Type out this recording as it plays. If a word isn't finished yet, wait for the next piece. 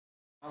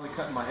Only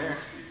cutting my hair.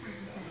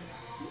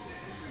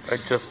 I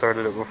just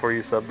started it before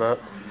you said that.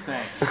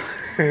 Thanks.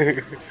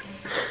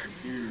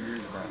 You're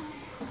the best.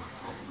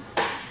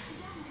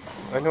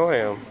 I know I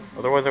am.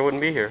 Otherwise I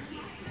wouldn't be here.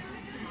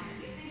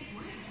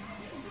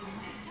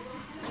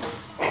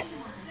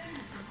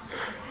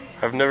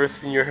 I've never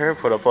seen your hair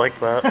put up like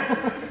that.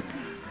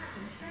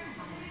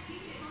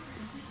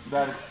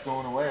 That it's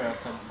going away, or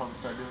else I'd probably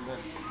start doing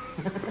this.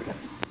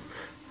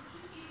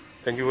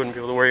 Then you wouldn't be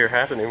able to wear your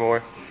hat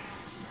anymore.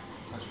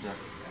 That's true.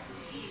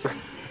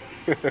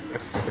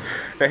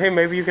 Hey,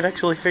 maybe you could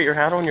actually fit your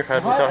hat on your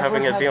head without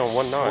having it be on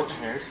one notch. Short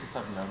hair since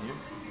I've known you?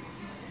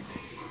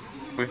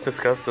 We've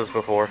discussed this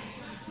before.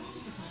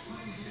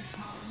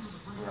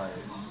 Right.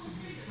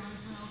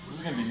 This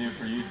is gonna be new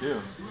for you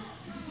too.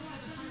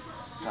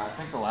 God, I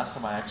think the last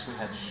time I actually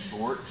had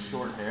short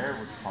hair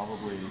was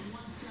probably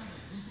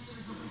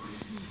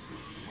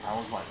when I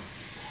was like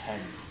 10.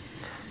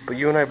 But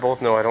you and I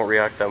both know I don't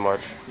react that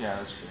much. Yeah,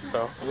 that's true.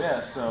 So? Yeah,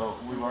 so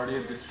we've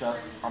already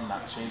discussed I'm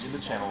not changing the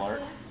channel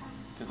art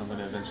because I'm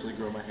gonna eventually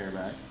grow my hair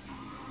back.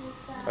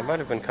 I might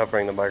have been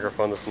covering the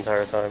microphone this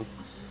entire time.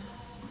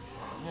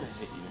 I'm gonna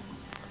hit you.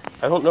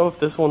 I don't know if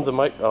this one's a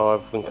mic. Oh,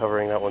 I've been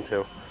covering that one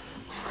too.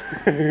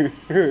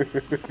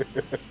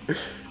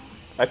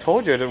 I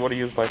told you I didn't want to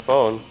use my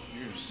phone.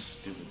 You're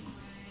stupid.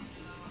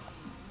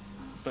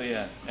 But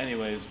yeah,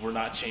 anyways, we're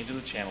not changing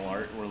the channel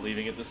art. We're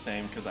leaving it the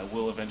same because I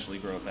will eventually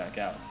grow it back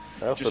out.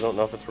 I also don't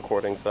know if it's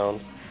recording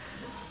sound.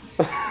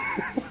 I'm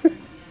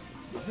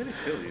gonna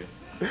kill you.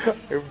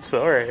 I'm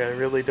sorry, I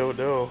really don't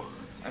know.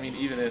 I mean,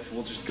 even if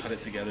we'll just cut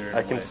it together.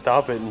 I can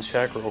stop it and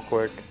check real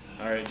quick.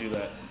 Alright, do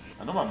that.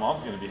 I know my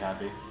mom's gonna be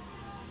happy.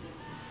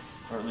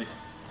 Or at least,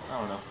 I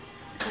don't know.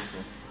 We'll see.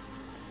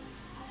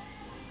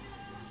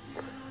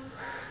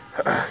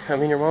 I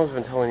mean, your mom's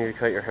been telling you to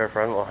cut your hair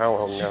for I don't know how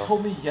long now. She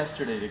told me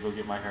yesterday to go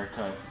get my hair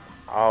cut.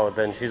 Oh,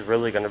 then she's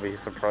really going to be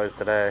surprised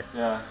today.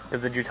 Yeah.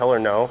 Because did you tell her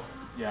no?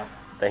 Yeah.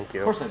 Thank you.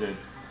 Of course I did.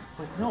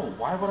 It's like, no,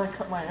 why would I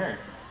cut my hair?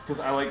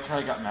 Because I like kind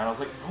of got mad. I was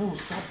like, no,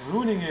 stop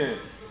ruining it.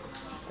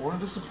 I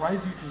wanted to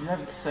surprise you because you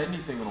haven't said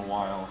anything in a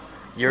while.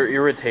 Your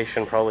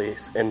irritation probably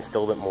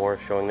instilled it more,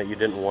 showing that you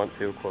didn't want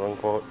to, quote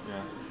unquote.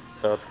 Yeah.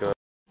 So that's good.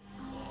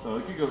 So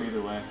it could go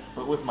either way,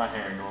 but with my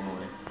hair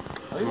normally.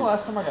 I think the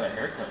last time I got a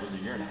haircut was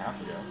 1.5 years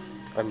ago.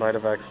 I might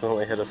have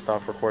accidentally hit a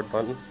stop record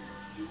button.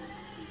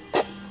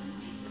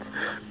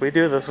 We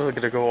knew this was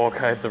going to go all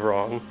kinds of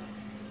wrong.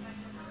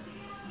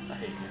 I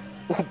hate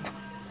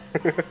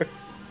you.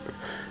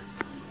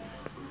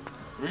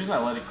 The reason I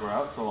let it grow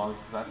out so long is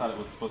because I thought it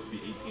was supposed to be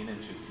 18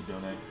 inches to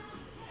donate.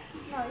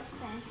 No, it's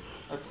 10.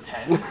 That's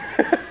 10?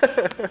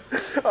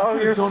 Oh,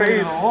 your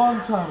face. A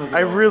long time ago. I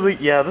really,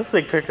 yeah, this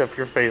thing picked up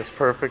your face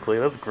perfectly.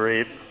 That's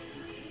great.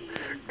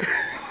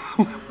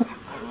 It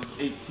was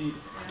 18.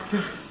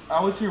 Because I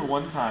was here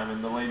one time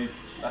and the lady,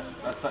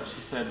 I thought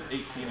she said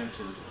 18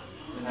 inches.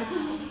 And I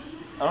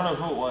don't know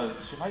who it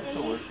was. She might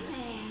still work here.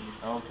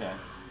 Okay.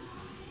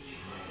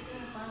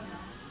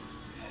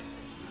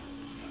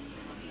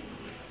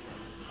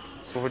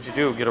 So what'd you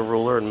do? Get a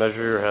ruler and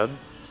measure your head?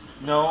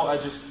 No, I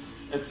just,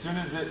 as soon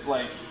as it,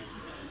 like,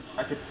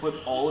 I could flip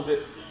all of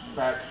it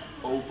back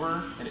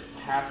over and it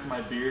passed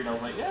my beard, I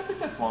was like, yeah, I think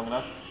that's long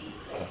enough.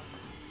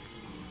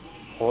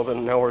 Well,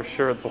 then now we're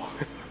sure it's long.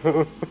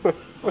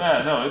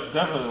 Yeah, no, it's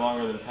definitely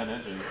longer than 10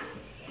 inches.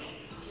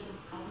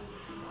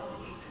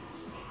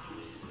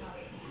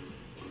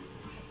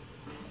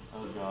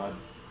 Oh, God.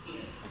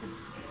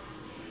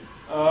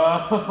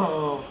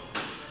 Oh!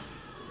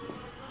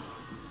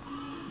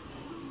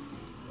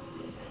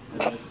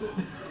 I miss it.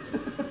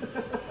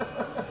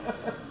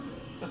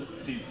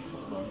 Jesus,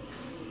 hold on.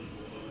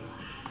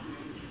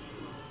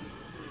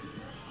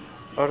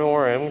 Oh, don't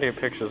worry, I'm gonna get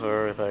pictures of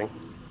everything.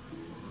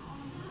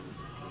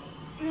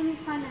 Let me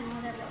find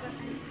another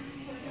button.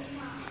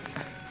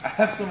 I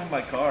have some in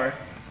my car.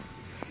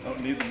 I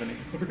don't need them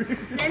anymore.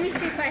 Let me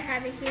see if I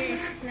have it here.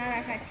 Now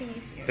I got to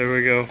use yours. There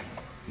we go.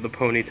 The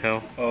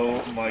ponytail.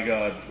 Oh my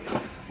God.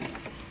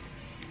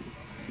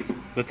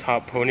 The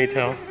top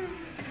ponytail.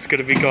 It's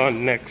gonna be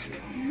gone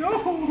next.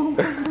 No!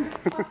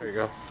 There you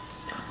go.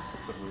 This is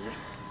so weird.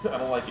 I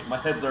don't like it. My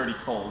head's already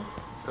cold.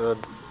 Good.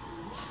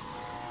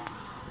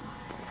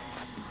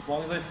 As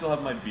long as I still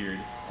have my beard,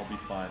 I'll be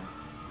fine.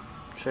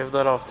 Shave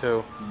that off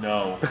too.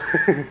 No.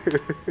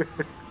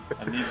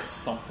 I need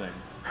something.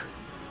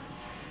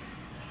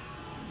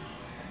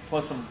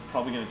 Plus, I'm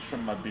probably gonna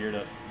trim my beard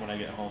up when I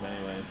get home,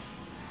 anyways.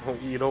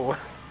 You don't want.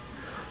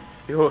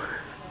 You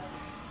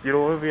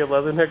don't want to be a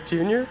Leatherneck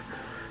Junior?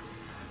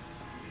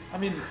 I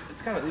mean,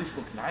 it's gotta at least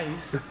look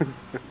nice.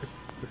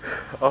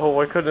 Oh,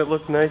 why couldn't it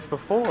look nice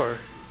before?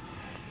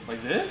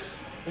 Like this?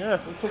 Yeah.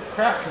 It looks like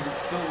crap because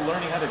it's still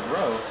learning how to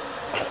grow.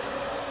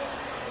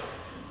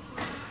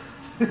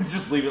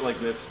 Just leave it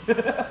like this.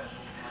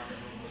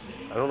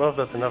 I don't know if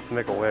that's enough to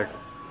make a wig.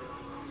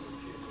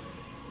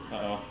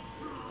 Uh-oh.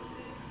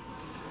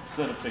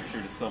 Sent a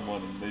picture to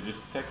someone and they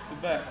just texted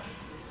back.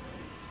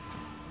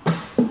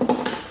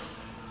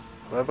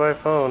 Bye-bye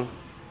phone.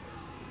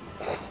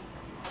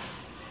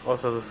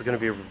 Also, this is going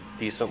to be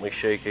decently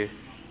shaky.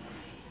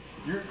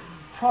 You're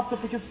propped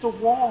up against a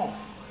wall.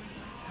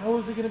 How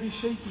is it gonna be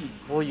shaky?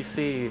 Well, you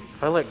see,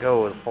 if I let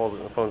go, the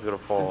phone's gonna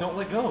fall. Then don't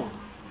let go.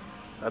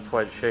 That's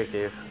why it's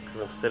shaky,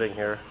 because I'm sitting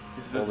here.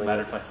 This doesn't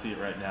matter if I see it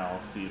right now.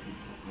 I'll see it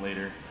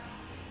later.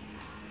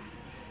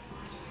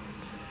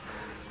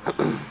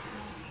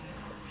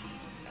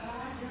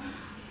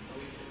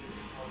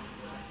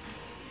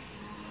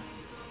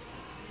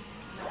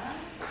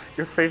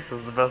 Your face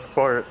is the best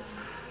part.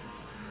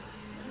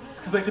 It's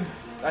because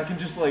I can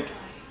just like,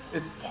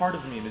 it's part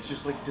of me and it's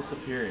just like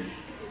disappearing.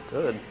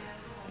 Good.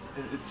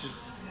 It's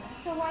just.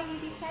 So why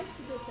you decide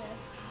to do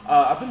this?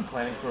 I've been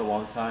planning for a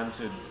long time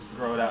to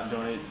grow it out and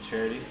donate it to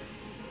charity,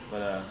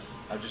 but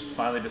I've just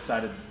finally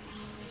decided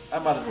I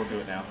might as well do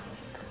it now.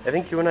 I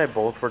think you and I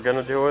both were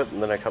gonna do it,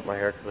 and then I cut my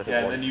hair because I didn't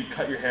Yeah, want. and then you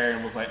cut your hair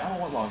and was like, I don't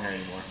want long hair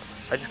anymore.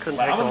 I just couldn't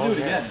But take I'm gonna long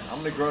do it hair. again. I'm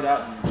gonna grow it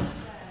out and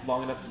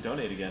long enough to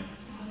donate again.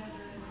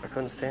 I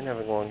couldn't stand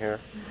having long hair,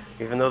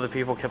 even though the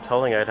people kept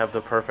telling me I'd have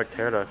the perfect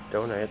hair to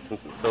donate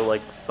since it's so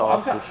like I've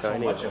soft got and so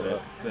shiny. much of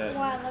it that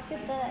Wow, look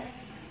at this.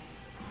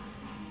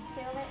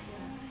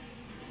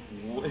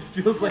 Feel it? it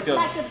feels like It's a.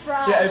 like a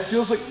brush. Yeah, it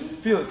feels like.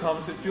 Feel it,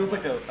 Thomas. It feels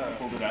like a.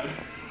 Hold it out.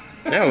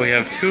 Yeah, we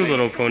have two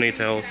little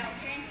ponytails.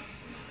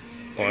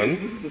 This One,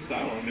 is the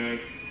style I'm doing.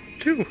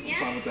 two. Yeah.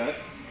 Fine with that.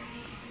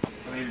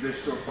 I mean,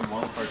 there's still some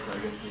long parts that I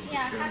guess need to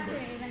Yeah, trim, have to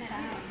but even it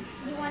out.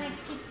 You want to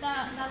keep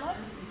the look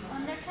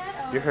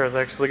undercut or? Your hair is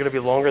actually gonna be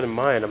longer than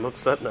mine. I'm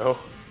upset now.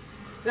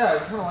 yeah, I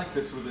kind of like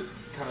this with it,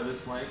 kind of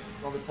this length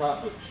on the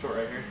top, but short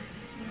right here.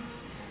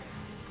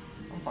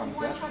 I'm fine You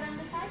with want that. short on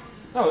the sides?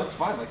 No, it's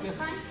fine like this.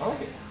 fine? I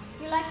like it.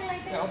 You like it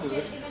like this? Yeah, I'll do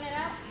Just this. even it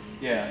out?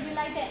 Yeah. You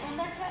like the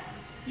undercut?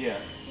 Yeah,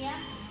 Yeah?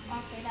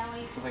 Okay, that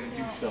way you because I can do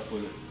still- stuff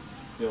with it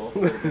still. A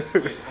little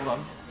bit. Wait, hold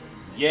on.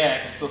 Yeah,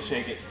 I can still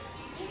shake it.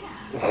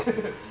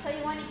 Yeah. So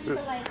you want to keep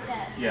it like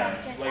this? Yeah,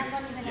 Not just like I'm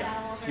gonna even it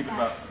out yeah, over keep it that.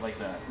 about like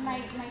that. My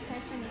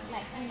question is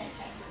like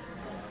undercut.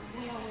 Because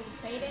we always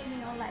fade it, you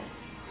know, like.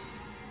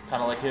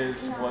 Kind of like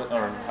his, what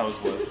or how his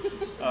was.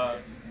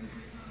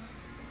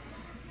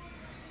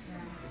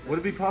 Would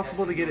it be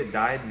possible to get it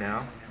dyed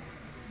now?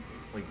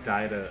 Like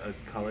dyed a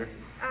color,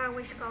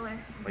 Which color?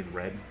 like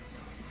red?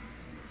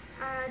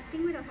 I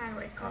think we don't have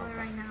red color okay.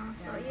 right now,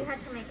 so you have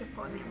to make an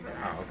appointment for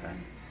that. Oh, okay.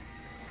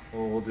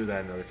 Well, we'll do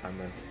that another time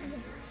then.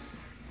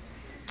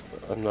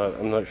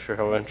 I'm not sure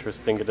how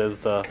interesting it is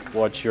to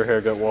watch your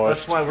hair get washed.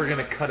 That's why we're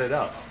gonna cut it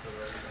up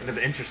into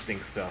the interesting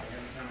stuff.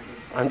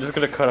 I'm just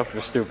gonna cut up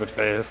your stupid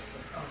face.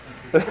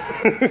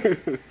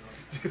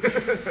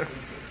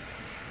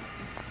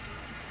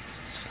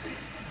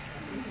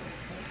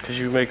 Because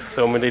you make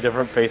so many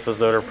different faces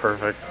that are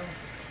perfect.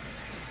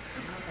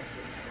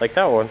 Like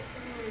that one.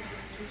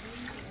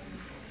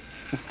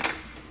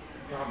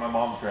 God, my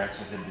mom's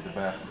reaction is gonna be the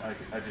best.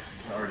 I just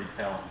can already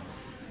tell.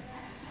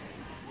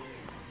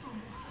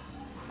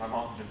 My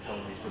mom's been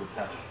telling me for the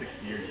past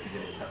 6 years to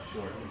get it cut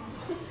short.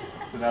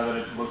 So now that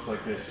it looks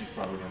like this, she's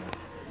probably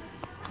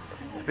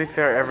gonna. To be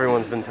fair,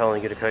 everyone's been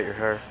telling you to cut your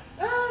hair.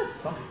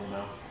 Some people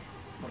know.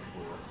 Some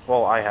people yes.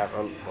 Well, I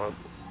haven't. Well,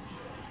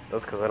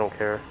 that's because I don't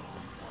care.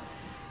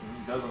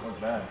 This doesn't look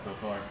bad so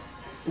far.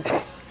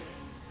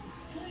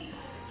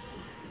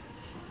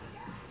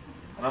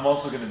 And I'm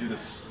also gonna do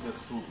this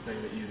swoop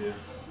thing that you do.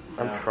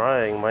 I'm Now.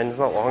 trying. Mine's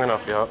not long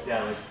enough yet.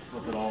 Yeah, like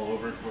flip it all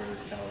over to where there's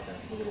kind of like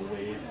a little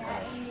wave.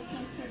 Yeah, and you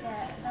can see the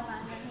line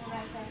right here,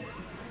 right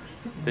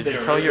there. Did you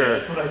tell your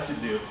That's what I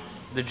should do.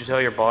 Did you tell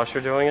your boss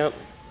you're doing it?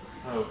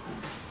 Oh,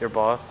 Your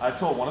boss? I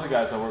told one of the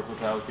guys I work with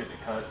that I was getting it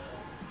cut,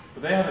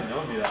 but they haven't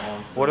known me that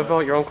long. So What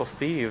about your Uncle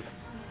Steve?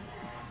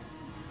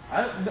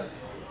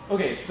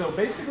 Okay, so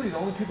basically the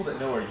only people that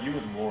know are you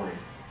and Lori.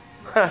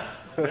 They're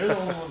the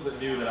only ones that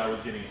knew that I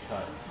was getting it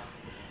cut.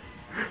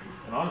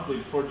 And honestly,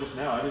 before just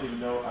now, I didn't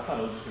even know. I thought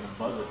I was just gonna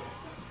buzz it.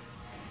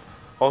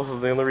 Also,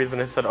 the only reason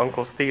I said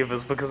Uncle Steve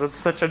is because it's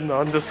such a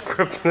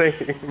nondescript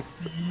name.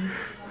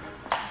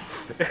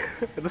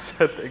 The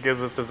sad thing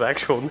is it's his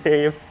actual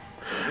name.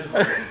 It is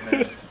like his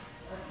name.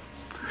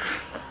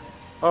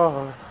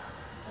 Oh.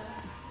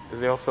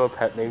 Is he also a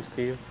pet named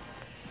Steve?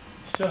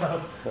 Shut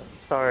up.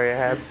 Sorry, I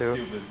had You're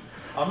to. stupid.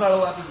 I'm not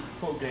allowed to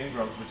quote Game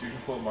Grumps, but you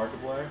can quote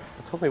Markiplier.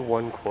 It's only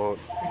one quote.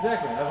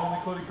 Exactly. I've only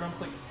quoted Grumps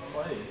like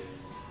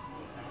twice.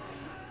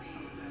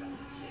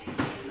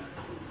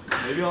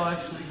 Maybe I'll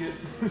actually get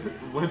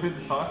women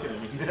talking to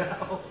me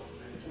now.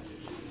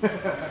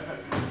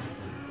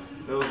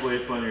 That was way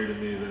funnier to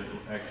me than it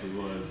actually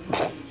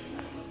was.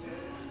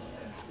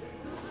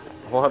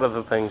 A lot of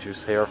the things you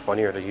say are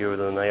funnier to you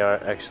than they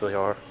actually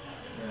are.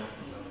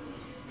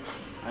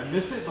 Yeah. I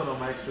miss it, but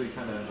I'm actually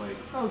kind of like,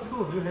 oh,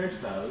 cool, new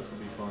hairstyle. This will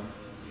be fun.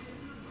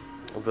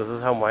 Well, this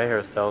is how my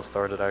hairstyle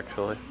started,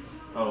 actually.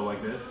 Oh,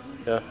 like this?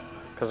 Yeah.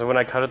 Because when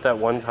I cut it that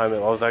one time, I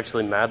was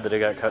actually mad that it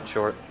got cut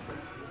short.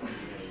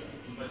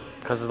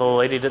 Because the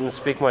lady didn't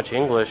speak much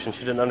English and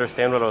she didn't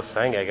understand what I was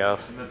saying, I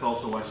guess. And that's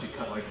also why she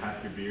cut like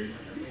half your beard.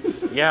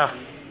 Yeah.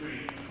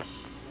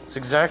 It's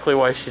exactly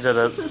why she did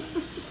it.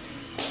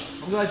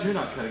 I'm glad you're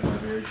not cutting my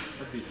beard.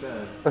 That'd be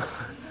sad.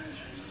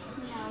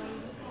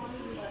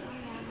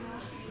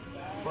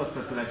 Plus, Plus,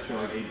 that's an extra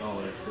like $8.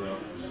 So.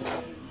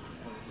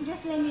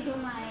 Just let me do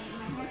my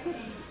haircut and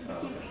you can fix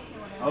it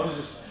I whatever. was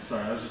just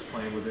sorry. I was just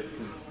playing with it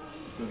because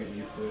still getting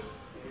used to it.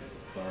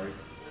 Sorry.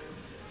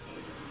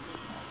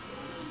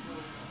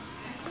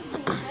 I think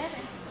it was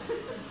better.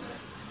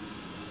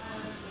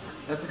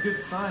 That's a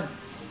good sign.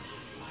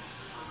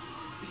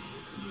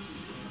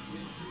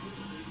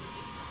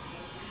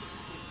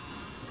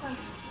 Because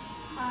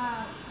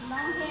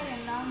long hair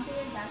and long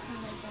beard, that's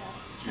like a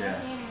short Yeah.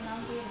 hair and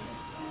long beard.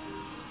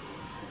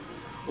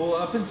 Well,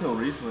 up until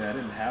recently, I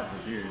didn't have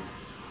the beard.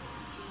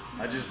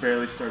 I just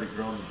barely started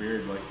growing the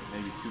beard like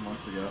maybe 2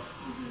 months ago.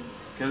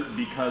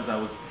 Because I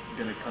was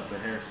gonna cut the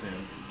hair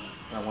soon,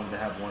 and I wanted to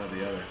have one or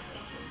the other.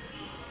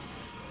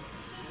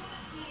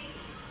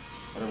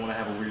 I didn't want to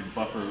have a weird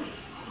buffer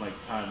like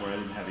time where I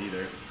didn't have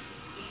either.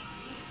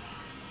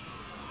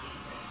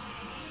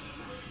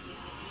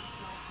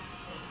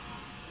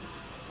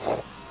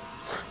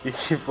 You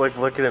keep like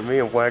looking at me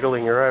and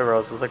waggling your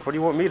eyebrows. It's like, what do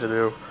you want me to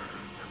do?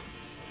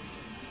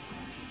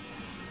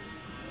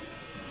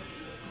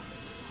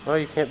 Oh,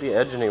 you can't be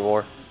Edge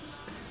anymore.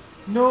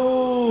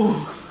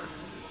 No!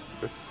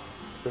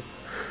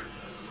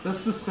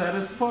 That's the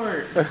saddest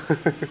part.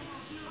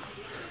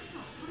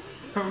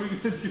 How are we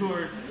gonna do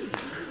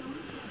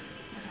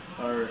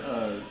our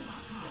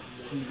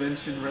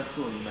convention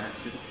wrestling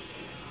matches?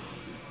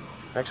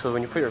 Actually,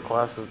 when you put your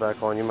glasses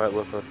back on, you might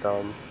look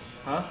dumb.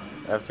 Huh?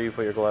 After you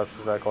put your glasses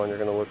back on, you're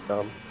gonna look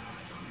dumb.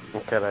 I'm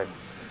kidding.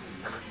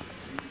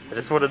 I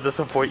just want to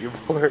disappoint you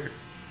more.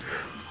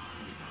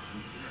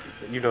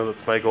 You know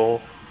that's my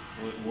goal.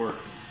 Well, it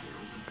works.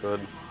 Good.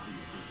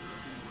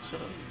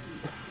 Shut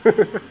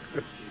up.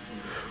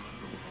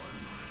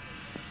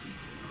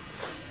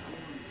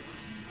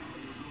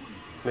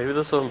 Maybe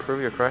this will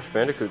improve your Crash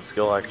Bandicoot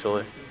skill,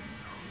 actually.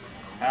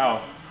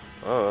 How?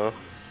 I don't know.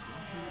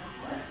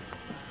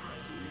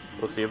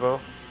 Placebo?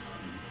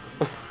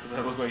 Does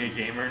I look like a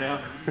gamer now?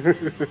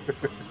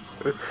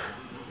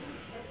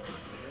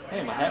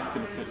 Hey, my hat's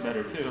gonna fit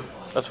better too.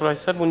 That's what I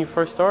said when you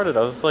first started.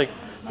 I was like,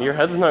 your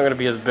head's not going to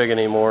be as big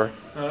anymore.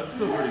 No, it's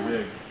still pretty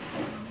big.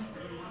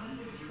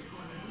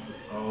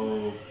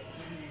 Oh.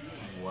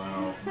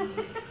 Wow.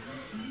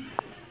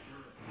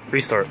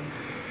 Restart.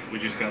 We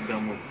just got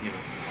done with,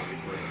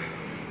 obviously.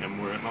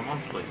 And we're at my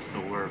mom's place,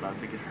 so we're about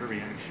to get her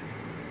reaction.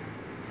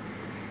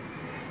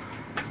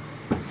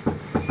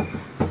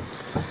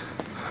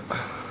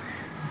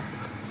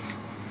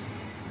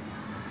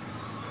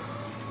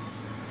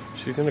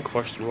 She's going to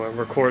question why I'm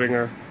recording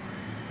her.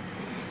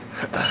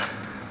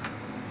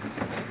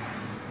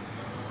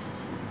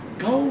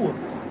 Go!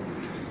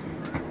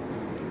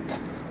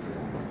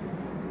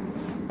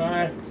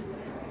 Hi.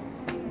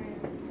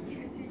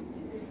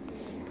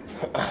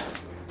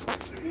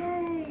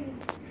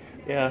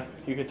 Yeah,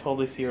 you could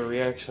totally see her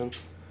reaction.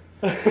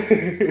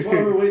 That's why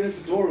we're waiting at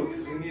the door,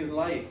 because we need a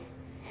light.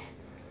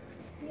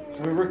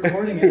 We're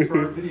recording it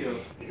for our video.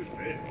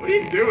 What are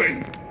you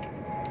doing?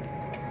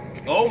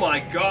 Oh my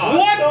god!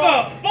 What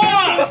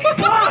the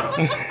fuck?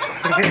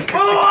 Who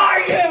are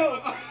you?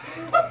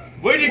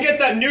 Where'd you get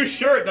that new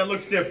shirt that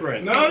looks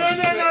different? No. We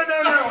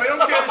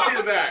don't care to see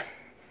the back.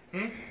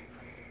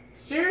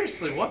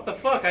 Seriously, what the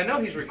fuck? I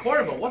know he's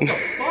recording, but what the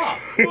fuck?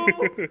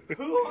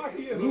 Who are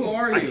you? Who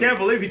are you? I can't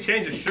believe he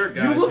changed his shirt,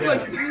 guys. You look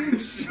like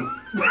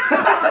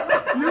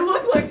you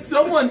look like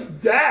someone's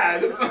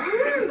dad.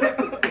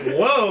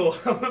 Whoa!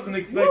 I wasn't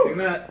expecting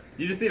that.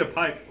 You just need a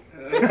pipe.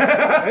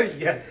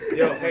 Yes.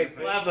 Yo, hey,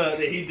 lava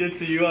that he did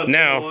to you on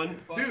Now. one.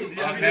 Dude,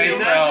 Okay,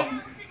 so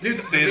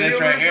dude, see this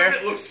right here?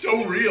 It looks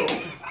so real.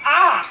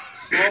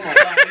 Slow-mo. No,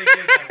 he didn't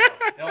get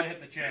that. They only hit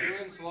the chin. You're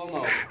in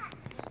slow-mo.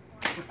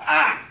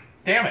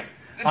 Damn it.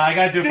 I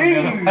gotta do it from the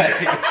other way.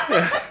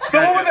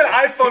 Someone with an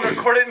iPhone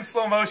record it in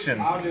slow motion.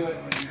 I'll do it.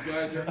 You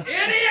guys are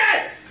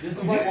Idiots! This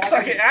is You like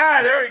suck it.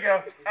 Ah, there we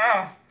go.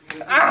 Ah,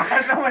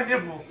 I know my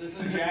nipple. This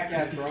is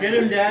Jackass, bro. Get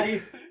him,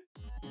 Daddy.